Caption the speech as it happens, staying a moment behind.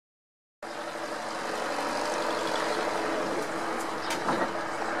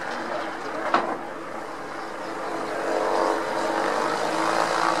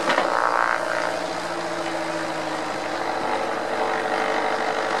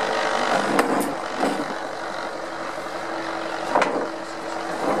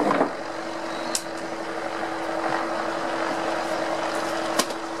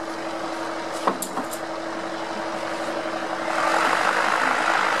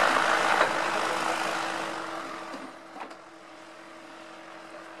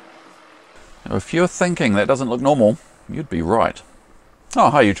If you're thinking that doesn't look normal, you'd be right. Oh,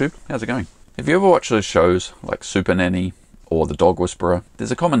 hi YouTube, how's it going? If you ever watch those shows like Super Nanny or The Dog Whisperer,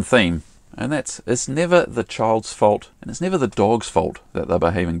 there's a common theme, and that's it's never the child's fault and it's never the dog's fault that they're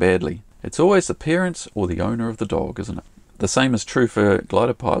behaving badly. It's always the parents or the owner of the dog, isn't it? The same is true for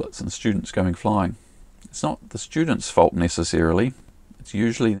glider pilots and students going flying. It's not the student's fault necessarily, it's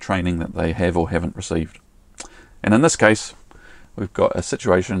usually training that they have or haven't received. And in this case, we've got a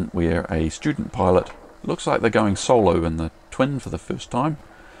situation where a student pilot looks like they're going solo in the twin for the first time,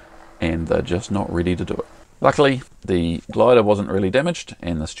 and they're just not ready to do it. Luckily, the glider wasn't really damaged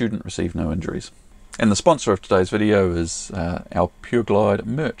and the student received no injuries. And the sponsor of today's video is our Pure Glide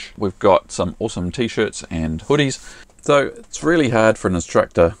merch. We've got some awesome t-shirts and hoodies. So it's really hard for an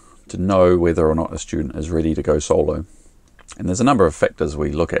instructor to know whether or not a student is ready to go solo. And there's a number of factors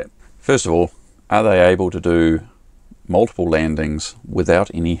we look at. First of all, are they able to do multiple landings without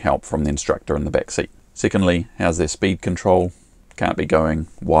any help from the instructor in the back seat? Secondly, how's their speed control? Can't be going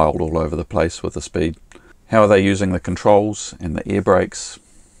wild all over the place with the speed. How are they using the controls and the air brakes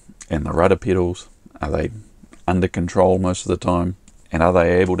and the rudder pedals? Are they under control most of the time? And are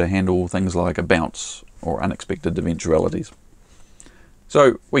they able to handle things like a bounce or unexpected eventualities?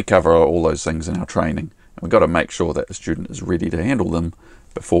 So we cover all those things in our training, and we've got to make sure that the student is ready to handle them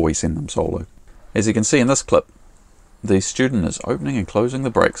before we send them solo. As you can see in this clip, the student is opening and closing the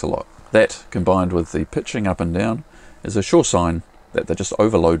brakes a lot. That, combined with the pitching up and down, is a sure sign that they're just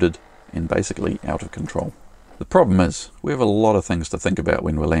overloaded and basically out of control. The problem is, we have a lot of things to think about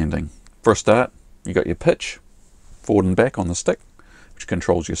when we're landing. For a start, you got your pitch, forward and back on the stick, which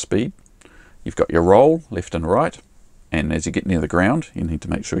controls your speed. You've got your roll, left and right, and as you get near the ground, you need to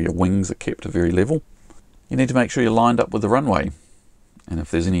make sure your wings are kept very level. You need to make sure you're lined up with the runway, and if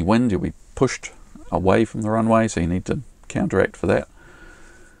there's any wind, you'll be pushed away from the runway, so you need to counteract for that.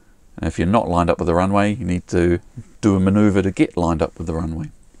 And if you're not lined up with the runway, you need to do a maneuver to get lined up with the runway.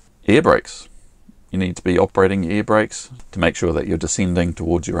 Air brakes. You need to be operating your air brakes to make sure that you're descending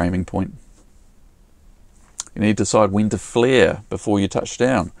towards your aiming point. You need to decide when to flare before you touch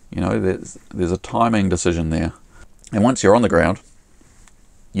down. You know, there's a timing decision there. And once you're on the ground,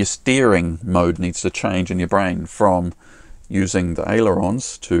 your steering mode needs to change in your brain from using the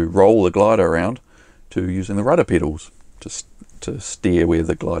ailerons to roll the glider around to using the rudder pedals to steer where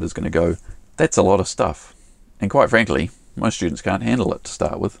the glider is going to go. That's a lot of stuff. And quite frankly, most students can't handle it to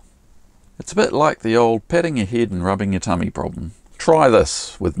start with. It's a bit like the old patting your head and rubbing your tummy problem. Try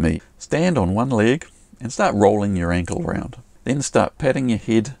this with me. Stand on one leg and start rolling your ankle around. Then start patting your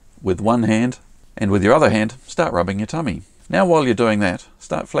head with one hand, and with your other hand, start rubbing your tummy. Now while you're doing that,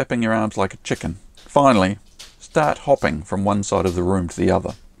 start flapping your arms like a chicken. Finally, start hopping from one side of the room to the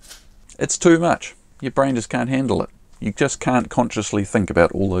other. It's too much. Your brain just can't handle it. You just can't consciously think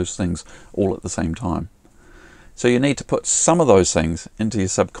about all those things all at the same time. So you need to put some of those things into your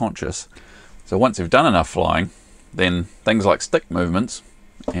subconscious. So once you've done enough flying, then things like stick movements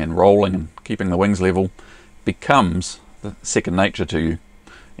and rolling and keeping the wings level becomes the second nature to you,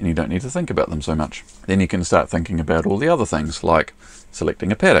 and you don't need to think about them so much. Then you can start thinking about all the other things like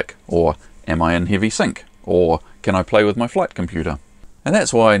selecting a paddock, or am I in heavy sync, or can I play with my flight computer? And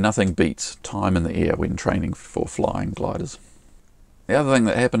that's why nothing beats time in the air when training for flying gliders. The other thing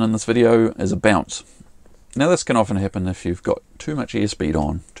that happened in this video is a bounce. Now this can often happen if you've got too much airspeed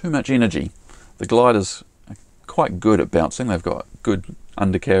on, too much energy. The gliders are quite good at bouncing. They've got good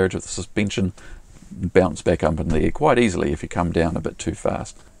undercarriage of the suspension, bounce back up in the air quite easily if you come down a bit too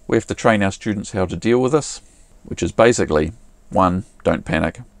fast. We have to train our students how to deal with this, which is basically 1, don't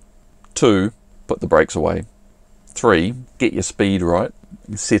panic, 2, put the brakes away, 3, get your speed right,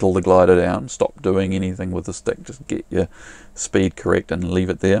 settle the glider down, stop doing anything with the stick, just get your speed correct and leave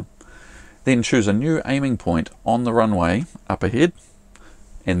it there. Then choose a new aiming point on the runway up ahead,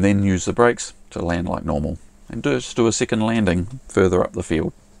 and then use the brakes to land like normal, and just do a second landing further up the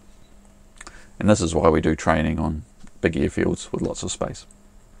field. And this is why we do training on big airfields with lots of space.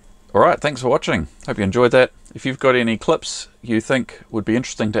 Alright, thanks for watching. Hope you enjoyed that. If you've got any clips you think would be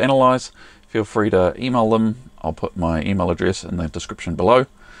interesting to analyse, feel free to email them. I'll put my email address in the description below.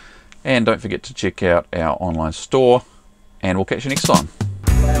 And don't forget to check out our online store, and we'll catch you next time.